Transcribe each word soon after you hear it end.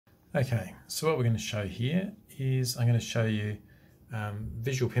Okay, so what we're going to show here is I'm going to show you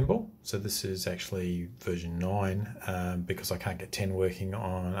Visual Pinball. So this is actually version 9 because I can't get 10 working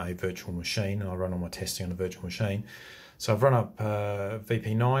on a virtual machine, and I run all my testing on a virtual machine. So I've run up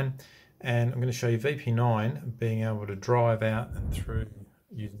VP9, and I'm going to show you VP9 being able to drive out and through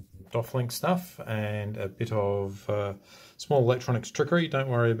using DOFLinx stuff and a bit of small electronics trickery. Don't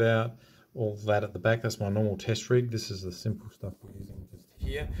worry about all that at the back. That's my normal test rig. This is the simple stuff we're using just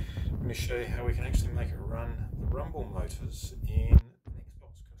here. I'm going to show you how we can actually make it run the rumble motors in an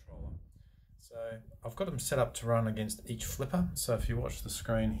Xbox controller. So I've got them set up to run against each flipper. So if you watch the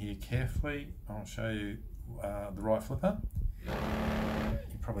screen here carefully, I'll show you the right flipper. You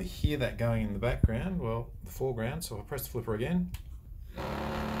probably hear that going in the background, well, the foreground. So if I press the flipper again,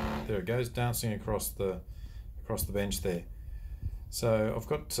 there it goes, dancing across the bench there. So I've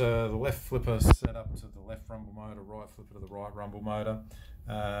got the left flipper set up to the left rumble motor, right flipper to the right rumble motor,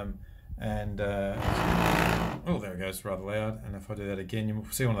 oh, there it goes, rather loud. And if I do that again, you'll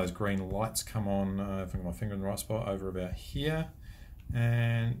see one of those green lights come on. If I get my finger in the right spot, over about here,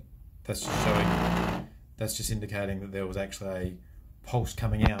 and that's just showing, that's just indicating that there was actually a pulse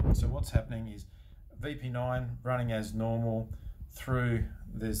coming out. So what's happening is VP9 running as normal through.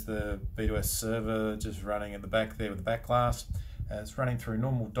 There's the B2S server just running at the back there with the back glass. It's running through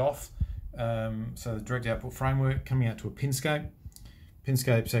normal DOF, so the direct output framework coming out to a pinscape.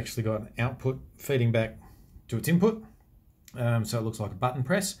 Pinscape's actually got an output feeding back to its input, so it looks like a button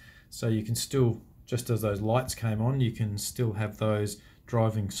press. So you can still, just as those lights came on, you can still have those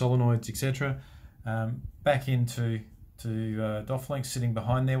driving solenoids, etc. Back into DOFLinx sitting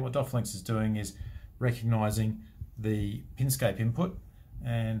behind there. What DOFLinx is doing is recognizing the pinscape input,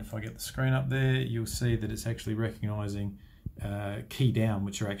 and if I get the screen up there, you'll see that it's actually recognizing key down,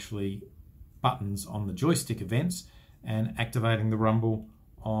 which are actually buttons on the joystick events, and activating the rumble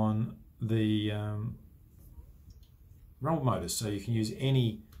on the rumble motors. So you can use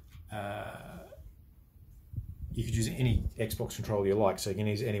any Xbox controller you like, so you can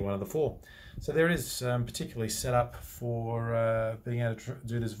use any one of the four. So there it is, particularly set up for being able to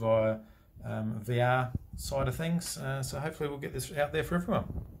do this via VR side of things. So hopefully we'll get this out there for everyone.